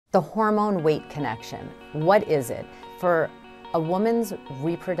The hormone-weight connection, what is it? For a woman's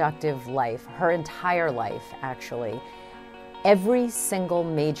reproductive life, her entire life actually, every single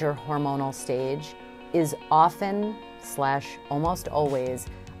major hormonal stage is often / almost always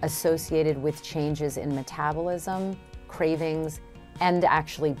associated with changes in metabolism, cravings, and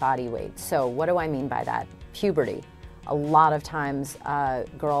actually body weight. So what do I mean by that? Puberty. A lot of times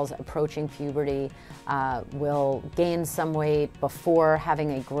girls approaching puberty will gain some weight before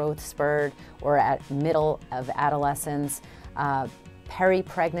having a growth spurt or at middle of adolescence.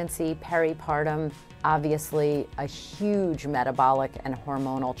 Peri-pregnancy, peripartum, obviously a huge metabolic and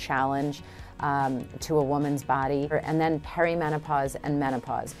hormonal challenge to a woman's body, and then perimenopause and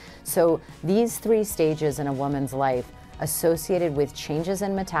menopause. So these three stages in a woman's life associated with changes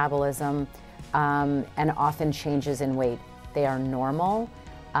in metabolism and often changes in weight. They are normal,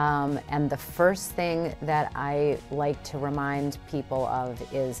 and the first thing that I like to remind people of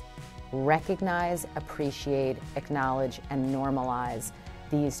is recognize, appreciate, acknowledge, and normalize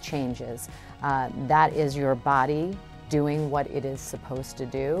these changes. That is your body doing what it is supposed to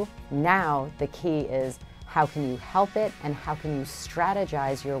do. Now, the key is how can you help it and how can you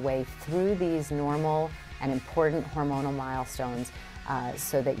strategize your way through these normal and important hormonal milestones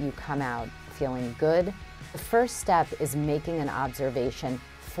so that you come out feeling good. The first step is making an observation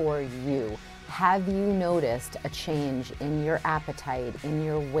for you. Have you noticed a change in your appetite, in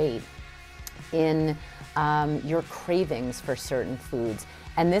your weight, in your cravings for certain foods?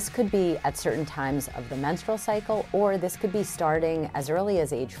 And this could be at certain times of the menstrual cycle, or this could be starting as early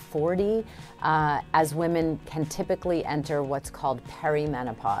as age 40, as women can typically enter what's called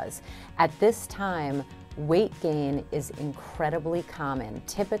perimenopause. At this time, weight gain is incredibly common.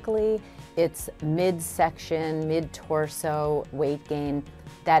 Typically, it's midsection, mid-torso weight gain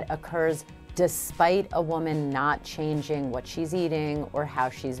that occurs despite a woman not changing what she's eating or how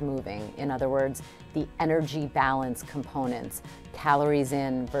she's moving. In other words, the energy balance components, calories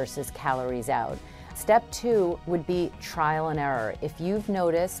in versus calories out. Step 2 would be trial and error. If you've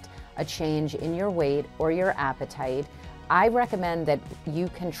noticed a change in your weight or your appetite, I recommend that you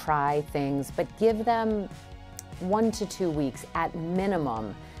can try things, but give them 1 to 2 weeks at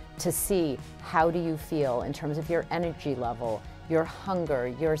minimum to see how do you feel in terms of your energy level, your hunger,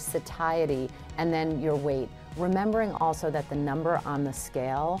 your satiety, and then your weight. Remembering also that the number on the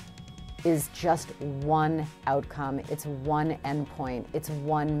scale is just one outcome, it's one endpoint, it's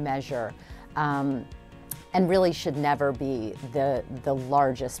one measure, and really should never be the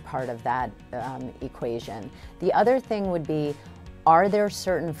largest part of that equation. The other thing would be, are there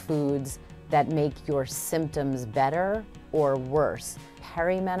certain foods that make your symptoms better or worse?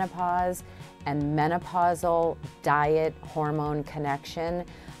 Perimenopause and menopausal diet hormone connection,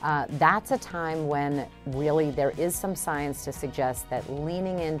 that's a time when really there is some science to suggest that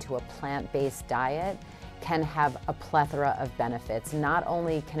leaning into a plant-based diet can have a plethora of benefits. Not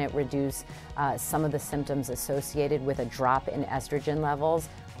only can it reduce some of the symptoms associated with a drop in estrogen levels,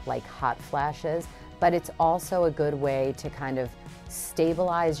 like hot flashes, but it's also a good way to kind of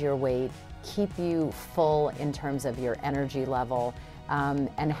stabilize your weight, keep you full in terms of your energy level,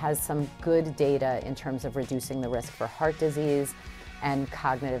 and has some good data in terms of reducing the risk for heart disease and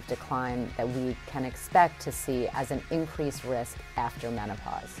cognitive decline that we can expect to see as an increased risk after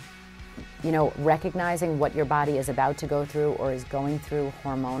menopause. You know, recognizing what your body is about to go through or is going through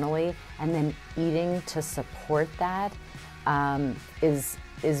hormonally, and then eating to support that is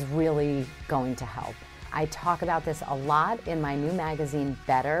really going to help. I talk about this a lot in my new magazine,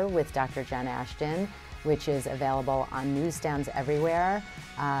 Better, with Dr. Jen Ashton, which is available on newsstands everywhere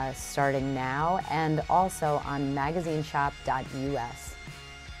starting now, and also on magazineshop.us.